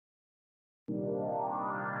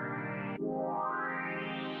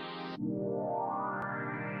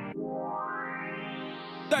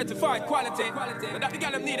35 quality. And that the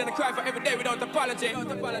girl them need and I cry for every day without apology.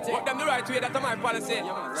 Walk them the right way, that's my policy.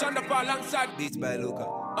 Shonda Paul alongside Beats by Luca.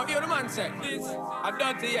 Oh, you the man say this. I'm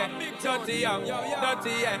dirty, yeah. Dirty, yeah.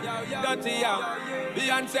 Dirty, yeah. Dirty, yeah.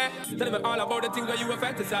 Beyonce, tell me all about the things that you were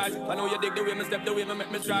fantasize. I know you dig the way me step, the way me make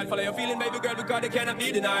me stride. Follow your feeling, baby girl, because they cannot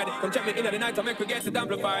be denied. Come check me in at the night, I make me get it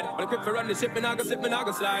amplified. But I quick for run the ship, and I go slip, and I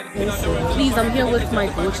go slide. Please, I'm here with my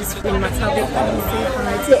gorgeous friend, Matabo.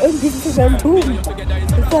 Say Instagram boom.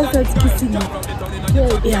 Before I start kissing you.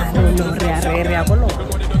 Yeah, no,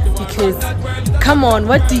 because, come on,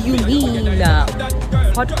 what do you mean?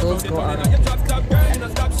 Hot girls go out. Let's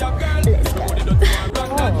go.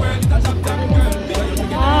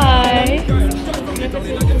 Hi.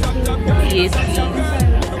 Yes, please.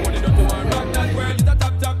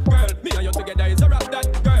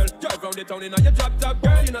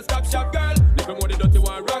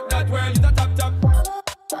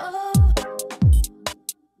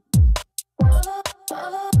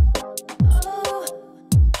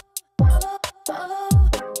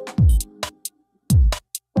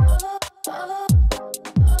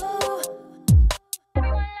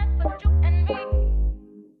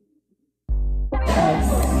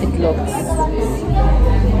 It looks.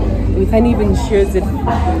 We can't even share it.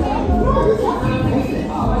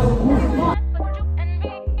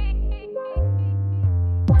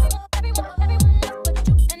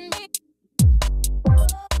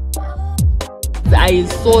 I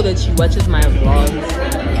saw that she watches my vlogs.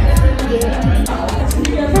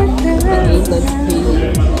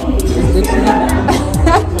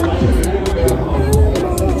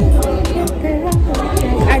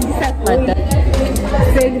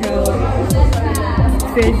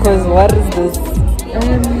 Because what is this?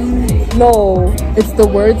 No, it's the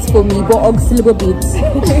words for me. Go on syllable beats.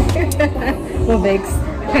 Ovex.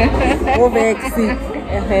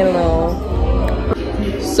 Hello.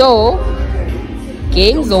 So,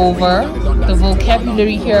 game's over. The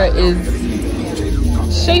vocabulary here is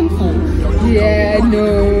shameful. Yeah,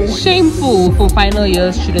 no. Shameful for final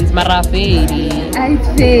year students. Marafeli. I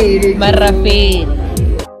failed. Marafeli.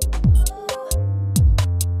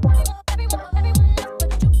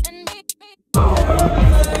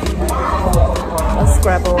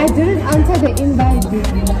 Scrabble. I didn't answer the invite.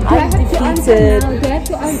 I defeated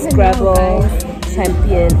Scrabble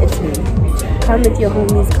champion. It's me. Come with your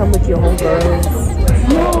homies, come with your homegirls.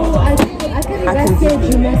 No, I can say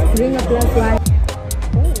you must bring a glass wine.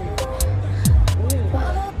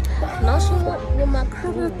 Now she want my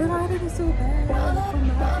crib, but I did it so bad.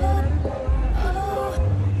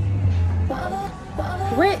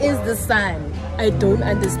 Where is the sun? I don't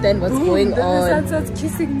understand what's going on. The sun starts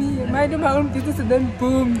kissing me. Mind my own business and then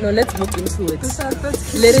boom. No, let's look into it. The sun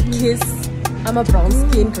starts let it kiss. I'm a brown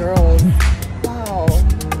skinned girl. Wow.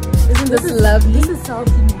 Isn't this lovely? This is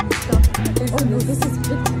salty. Oh no, this is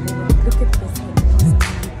pretty. Look at this.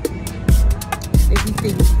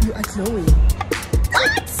 Everything. You are glowing.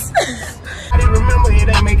 What? I didn't remember it,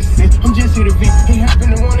 that makes sense. I'm just here to vent.